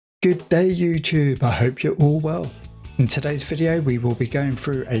Good day YouTube, I hope you're all well. In today's video we will be going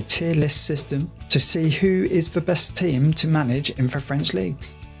through a tier list system to see who is the best team to manage in the French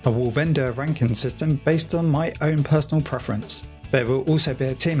leagues. I will then do a ranking system based on my own personal preference. There will also be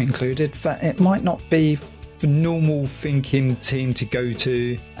a team included that it might not be the normal thinking team to go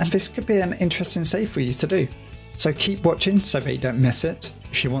to, and this could be an interesting save for you to do. So keep watching so that you don't miss it.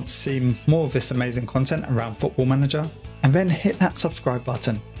 If you want to see more of this amazing content around Football Manager, and then hit that subscribe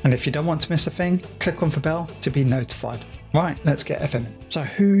button. And if you don't want to miss a thing, click on the bell to be notified. Right, let's get FM in. So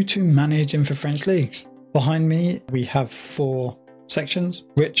who to manage in the French leagues? Behind me we have 4 sections: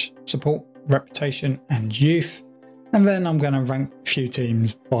 rich, support, reputation and youth. And then I'm going to rank a few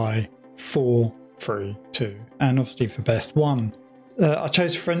teams by 4, 3, 2 and obviously the best one. I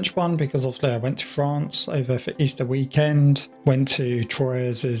chose the French one because obviously I went to France over for Easter weekend, went to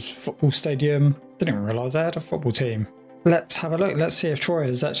Troyes' football stadium, didn't even realise I had a football team. Let's have a look, let's see if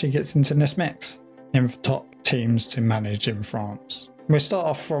Troyes actually gets into this mix in the top teams to manage in France. We'll start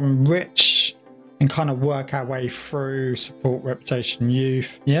off from rich and kind of work our way through support, reputation,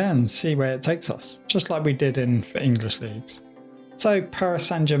 youth, and see where it takes us, just like we did in the English leagues. So Paris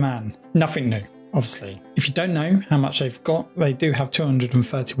Saint-Germain, nothing new. Obviously, if you don't know how much they've got, they do have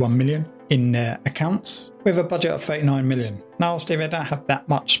 231 million in their accounts with a budget of 39 million. Now, obviously, they don't have that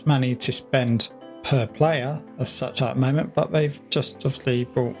much money to spend per player as such at the moment, but they've just obviously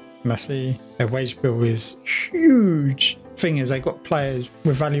brought Messi. Their wage bill is huge. Thing is, they've got players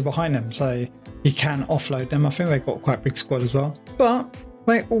with value behind them, so you can offload them. I think they've got quite a big squad as well. But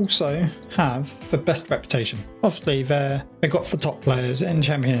they also have the best reputation. Obviously, they've got the top players in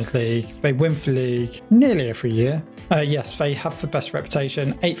Champions League. They win the league nearly every year. Yes, they have the best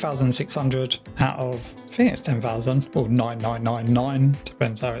reputation. 8,600 out of, I think it's 10,000 or 9,999,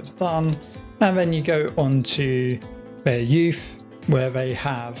 depends how it's done. And then you go on to their youth, where they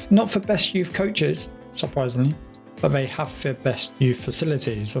have not the best youth coaches, surprisingly, but they have the best youth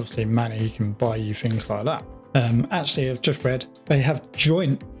facilities. Obviously, money can buy you things like that. Actually, I've just read they have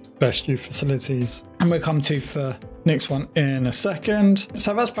joint best youth facilities, and we'll come to the next one in a second.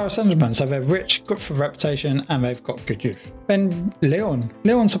 So that's Paris Saint-Germain. So they're rich, good for reputation, and they've got good youth. Then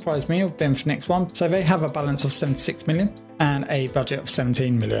Lyon surprised me of being the next one. So they have a balance of 76 million and a budget of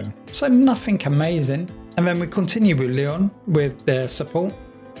 17 million. So nothing amazing. And then we continue with Lyon with their support.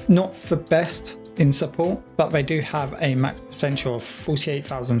 Not the best in support, but they do have a max potential of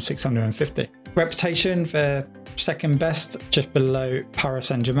 48,650. Reputation, they're second best, just below Paris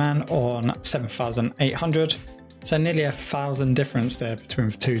Saint-Germain on 7,800. So nearly 1,000 difference there between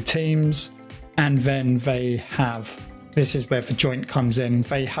the two teams. And then they have, this is where the joint comes in,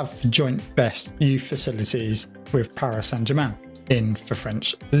 they have the joint best youth facilities with Paris Saint-Germain in the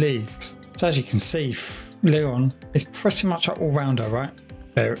French leagues. So as you can see, Lyon is pretty much an all-rounder, right?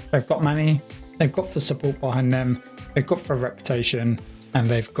 They've got money, they've got the support behind them, they've got the reputation, and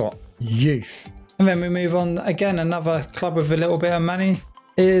they've got youth. And then we move on again, another club with a little bit of money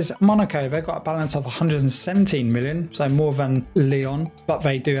is Monaco. They've got a balance of 117 million, so more than Lyon, but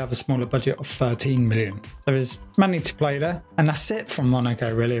they do have a smaller budget of 13 million. So there's money to play there, and that's it from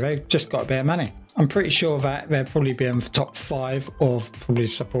Monaco really. They've just got a bit of money. I'm pretty sure that they'll probably be in the top 5 of probably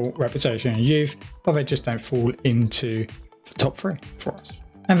support, reputation and youth, but they just don't fall into the top 3 for us.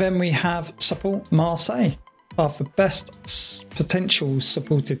 And then we have support Marseille, are the best potential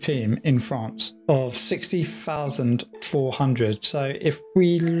supported team in France of 60,400. So if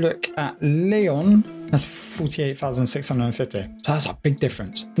we look at Lyon, that's 48,650. So that's a big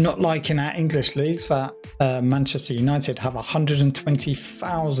difference. Not like in our English leagues that Manchester United have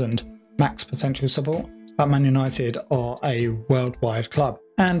 120,000 max potential support, but Man United are a worldwide club.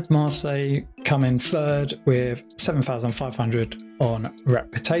 And Marseille come in third with 7,500 on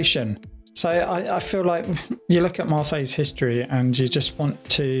reputation. So I feel like you look at Marseille's history and you just want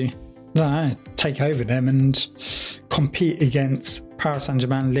to, I don't know, take over them and compete against Paris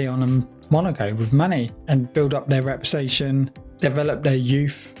Saint-Germain, Lyon and Monaco with money and build up their reputation, develop their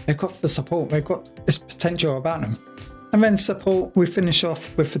youth. They've got the support, they've got this potential about them. And then support, we finish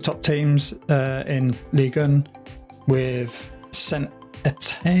off with the top teams in Ligue 1 with Saint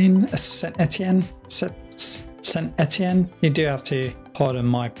Etienne. You do have to pardon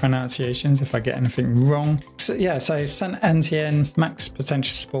my pronunciations if I get anything wrong. So yeah, so Saint Etienne max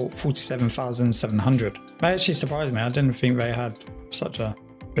potential support 47,700. That actually surprised me. I didn't think they had such a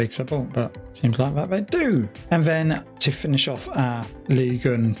big support, but seems like that they do. And then to finish off our Ligue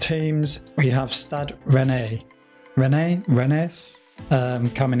 1 teams, we have Stade Rennais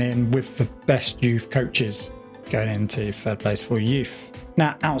coming in with the best youth coaches, going into third place for youth.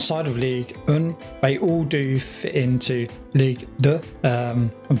 Now, outside of Ligue 1, they all do fit into Ligue 2. I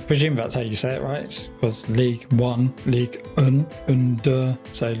presume that's how you say it, right? Because Ligue 1, Ligue 1, and 2.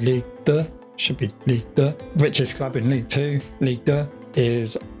 So Ligue 2 should be Ligue 2. Richest club in Ligue 2, Ligue 2,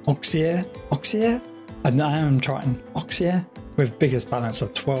 is Auxerre. I am trying Auxerre, with biggest balance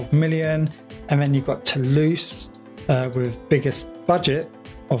of 12 million. And then you've got Toulouse with biggest budget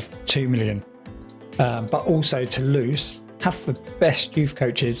of 2 million. But also Toulouse have the best youth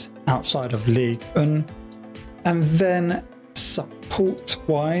coaches outside of Ligue 1. And then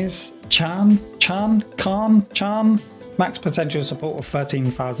support-wise, Chan, max potential support of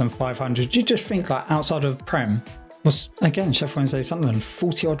 13,500. You just think like outside of Prem was, again, Sheffield Wednesday Sunderland,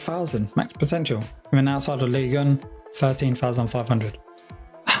 40 odd thousand max potential. And then outside of Ligue 1, 13,500.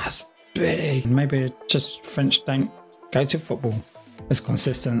 That's big. Maybe just French don't go to football as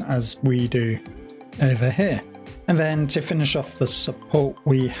consistent as we do over here. And then to finish off the support,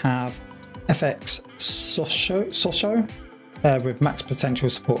 we have FX Sochaux with max potential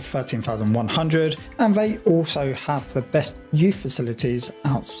support of 13,100, and they also have the best youth facilities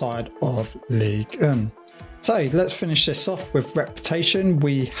outside of Ligue 1. So let's finish this off with reputation.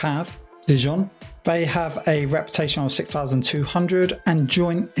 We have Dijon. They have a reputation of 6,200, and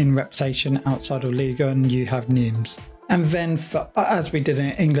joint in reputation outside of Ligue 1, you have Nimes. And then, for, as we did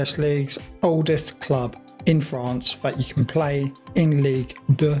in English leagues, oldest club in France that you can play in Ligue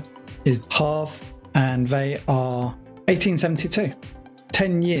 2 is Havre, and they are 1872.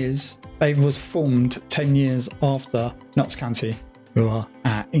 10 years, they was formed 10 years after Notts County, who are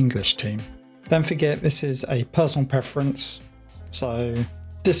our English team. Don't forget, this is a personal preference, so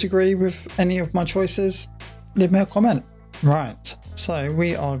disagree with any of my choices, leave me a comment. Right, so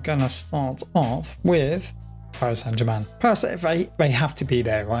we are gonna start off with Paris Saint-Germain. Paris, they have to be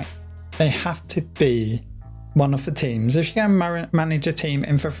there, right? They have to be one of the teams. If you're going to manage a team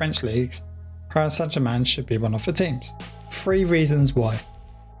in the French leagues, Paris Saint-Germain should be one of the teams. 3 reasons why.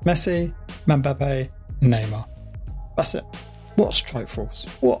 Messi, Mbappe, Neymar. That's it. What a strike force.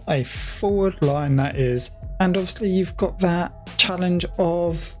 What a forward line that is. And obviously you've got that challenge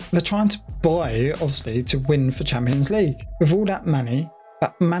of they're trying to buy, obviously, to win for Champions League. With all that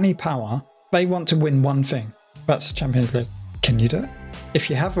money power, they want to win one thing. That's the Champions League. Can you do it? If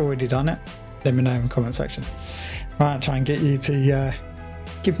you have already done it, let me know in the comment section. Right, try and get you to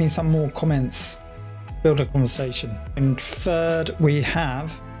give me some more comments, build a conversation. And third, we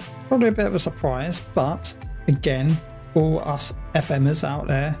have probably a bit of a surprise, but again, all us FMers out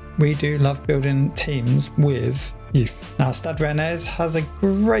there, we do love building teams with youth. Now, Stade Rennais has a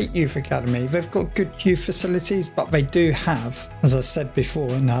great youth academy. They've got good youth facilities, but they do have, as I said before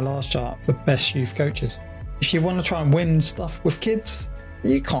in our last chart, the best youth coaches. If you want to try and win stuff with kids,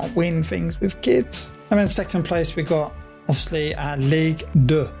 you can't win things with kids. And then second place, we got obviously our Ligue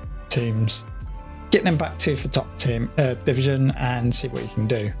 2 teams. Get them back to the top team division and see what you can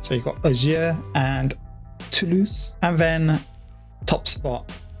do. So you've got Auxerre and Toulouse. And then top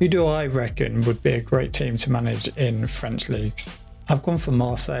spot, who do I reckon would be a great team to manage in French leagues? I've gone for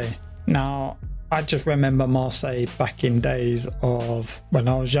Marseille. Now, I just remember Marseille back in days of when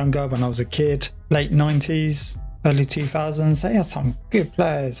I was younger, when I was a kid, late 90s, early 2000s. They had some good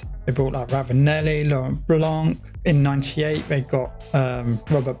players. They brought like Ravanelli, Laurent Blanc. In 98, they got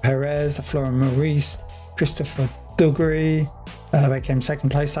Robert Perez, Florent Maurice, Christopher Dugarry. They came second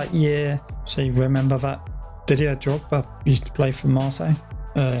place that year. So you remember that Didier Drogba used to play for Marseille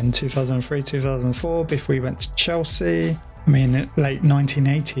in 2003, 2004 before he went to Chelsea. I mean, late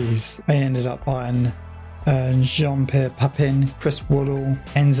 1980s, they ended up buying Jean-Pierre Papin, Chris Waddle,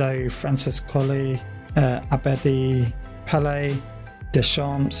 Enzo Francescoli, Abedi Pelé,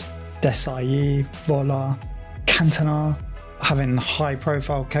 Deschamps, Desailly, Vola, Cantona, having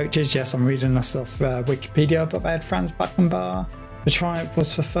high-profile coaches. Yes, I'm reading this off Wikipedia, but they had Franz Beckenbauer. The triumph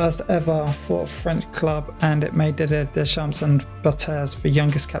was the first ever for a French club, and it made Didier Deschamps and Barthez the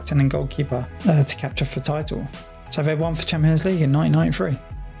youngest captain and goalkeeper to capture the title. So they won for Champions League in 1993.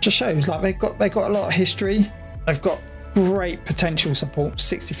 Just shows like they've got a lot of history. They've got great potential support,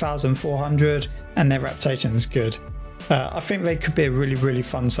 60,400, and their reputation is good. I think they could be a really, really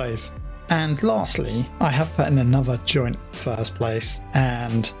fun save. And lastly, I have put in another joint first place,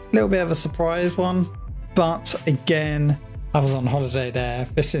 and a little bit of a surprise one, but again, I was on holiday there.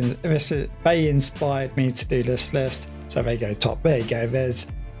 They inspired me to do this list, so they go top. There you go. There's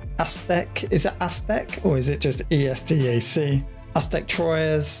Aztec. Is it Aztec or is it just ESTAC? Aztec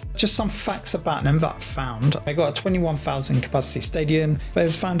Troyes. Just some facts about them that I found. They got a 21,000 capacity stadium. They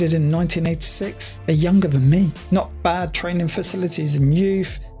were founded in 1986. They're younger than me. Not bad training facilities and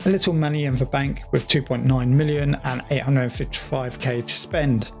youth. A little money in the bank with 2.9 million and 855k to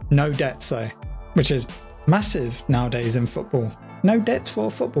spend. No debts though, which is massive nowadays in football. No debts for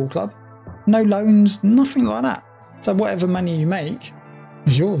a football club. No loans, nothing like that. So whatever money you make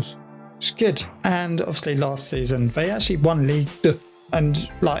is yours. It's good. And obviously last season they actually won League 2. And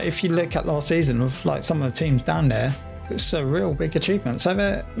like if you look at last season with like some of the teams down there, it's a real big achievement. So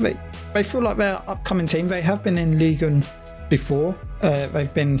they feel like they're upcoming team. They have been in League 1 before.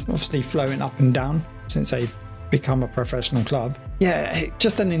 They've been obviously flowing up and down since they've become a professional club. Yeah,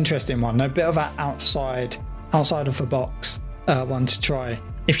 just an interesting one. A bit of an outside of the box one to try.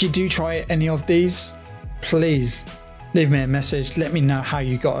 If you do try any of these, please leave me a message. Let me know how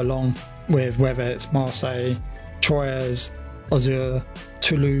you got along with whether it's Marseille, Troyes, Azure,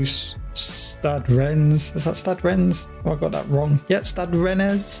 Toulouse, Stade Rennes. Is that Stade Rennes? Oh, I got that wrong. Yeah, Stade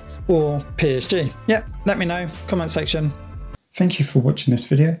Rennes or PSG. Yeah, let me know. Comment section. Thank you for watching this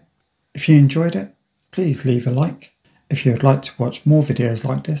video. If you enjoyed it, please leave a like. If you would like to watch more videos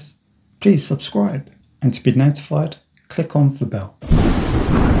like this, please subscribe. And to be notified, click on the bell.